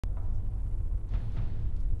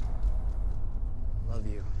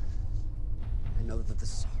that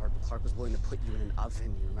this is hard, but Clarke was willing to put you in an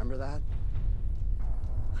oven. You remember that?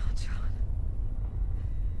 Oh, John.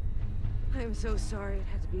 I am so sorry it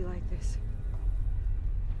had to be like this.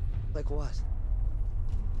 Like what?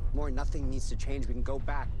 More, nothing needs to change. We can go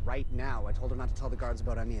back right now. I told her not to tell the guards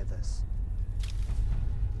about any of this.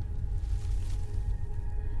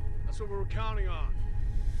 That's what we were counting on.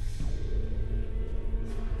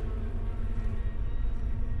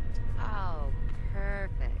 Oh,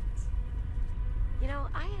 perfect. You know,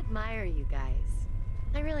 I admire you guys.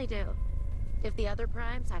 I really do. If the other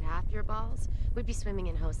primes had half your balls, we'd be swimming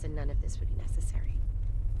in hosts and none of this would be necessary.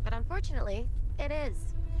 But unfortunately, it is.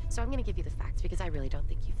 So I'm gonna give you the facts because I really don't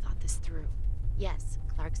think you've thought this through. Yes,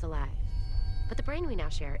 Clarke's alive. But the brain we now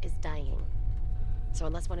share is dying. So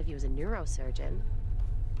unless one of you is a neurosurgeon,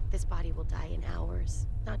 this body will die in hours,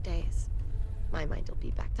 not days. My mind will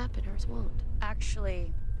be backed up and hers won't.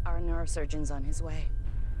 Actually, our neurosurgeon's on his way.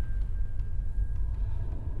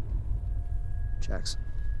 Jax.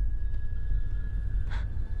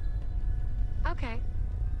 Okay.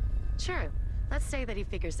 Sure. Let's say that he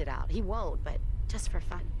figures it out. He won't, but just for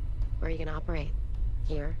fun. Where are you gonna operate?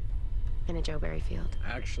 Here? In a Joe Berry field?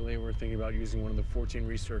 Actually, we're thinking about using one of the 14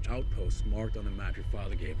 research outposts marked on the map your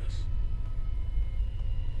father gave us.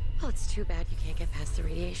 Well, it's too bad you can't get past the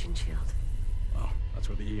radiation shield. Well, that's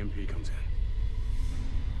where the EMP comes in.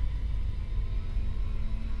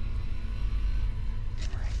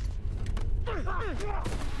 Sorry,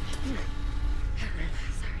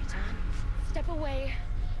 John. Step away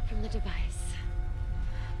from the device.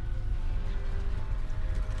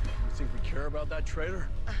 You think we care about that traitor?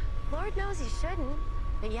 Lord knows you shouldn't.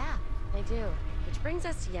 But yeah, I do. Which brings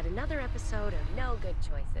us to yet another episode of No Good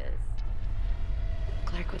Choices.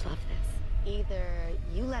 Clarke would love this. Either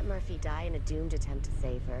you let Murphy die in a doomed attempt to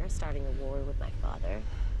save her, starting a war with my father,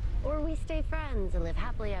 or we stay friends and live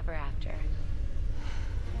happily ever after.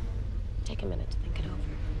 Take a minute to think it over.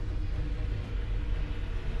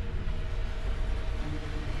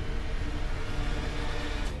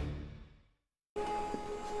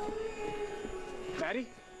 Daddy?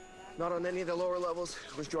 Not on any of the lower levels.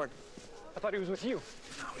 Where's Jordan? I thought he was with you.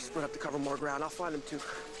 No, we split up to cover more ground. I'll find him too.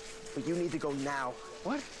 But you need to go now.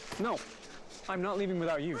 What? No. I'm not leaving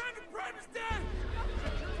without you. Prime is dead!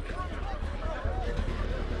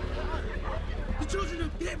 The children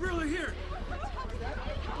of Gabriel are here!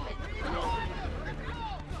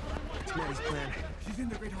 It's Mary's plan. She's in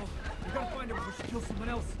the Great Hall. We gotta find her before she kills someone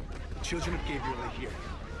else. The children of Gabriel are here.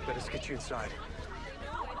 Let us get you inside.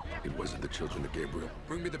 It wasn't the children of Gabriel.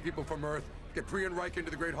 Bring me the people from Earth. Get Bree and Reich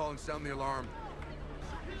into the Great Hall and sound the alarm.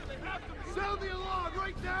 Sound the alarm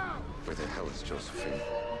right now! Where the hell is Josephine?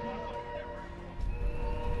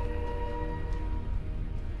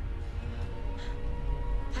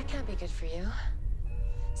 That can't be good for you.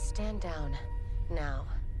 Stand down. Now.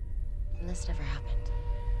 And this never happened.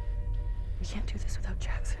 We can't do this without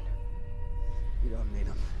Jackson. You don't need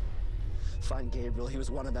him. Find Gabriel. He was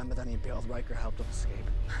one of them, but then he bailed Riker, helped him escape.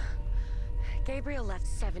 Gabriel left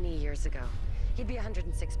 70 years ago. He'd be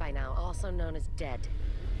 106 by now, also known as dead.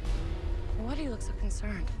 Why do you look so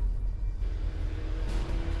concerned?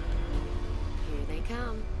 Here they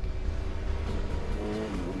come.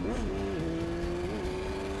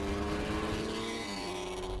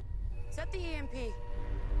 Set the EMP.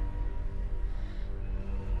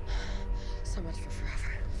 So much for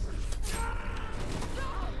forever. No!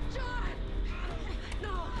 John!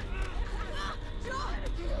 No! John!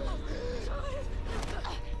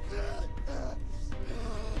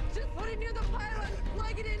 Just put it near the pylon,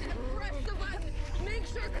 plug it in, and press the button. Make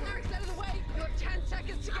sure Clarke's out of the way. You have 10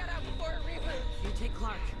 seconds to get out before it reboots. You take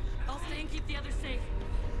Clarke. I'll stay and keep the others safe.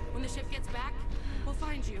 When the ship gets back, we'll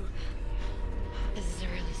find you. This is a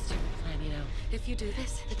really stupid plan, you know. If you do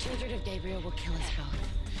this, the children of Gabriel will kill us both.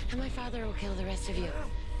 And my father will kill the rest of you.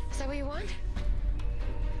 Is that what you want?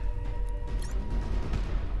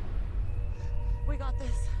 We got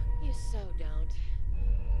this. You so don't.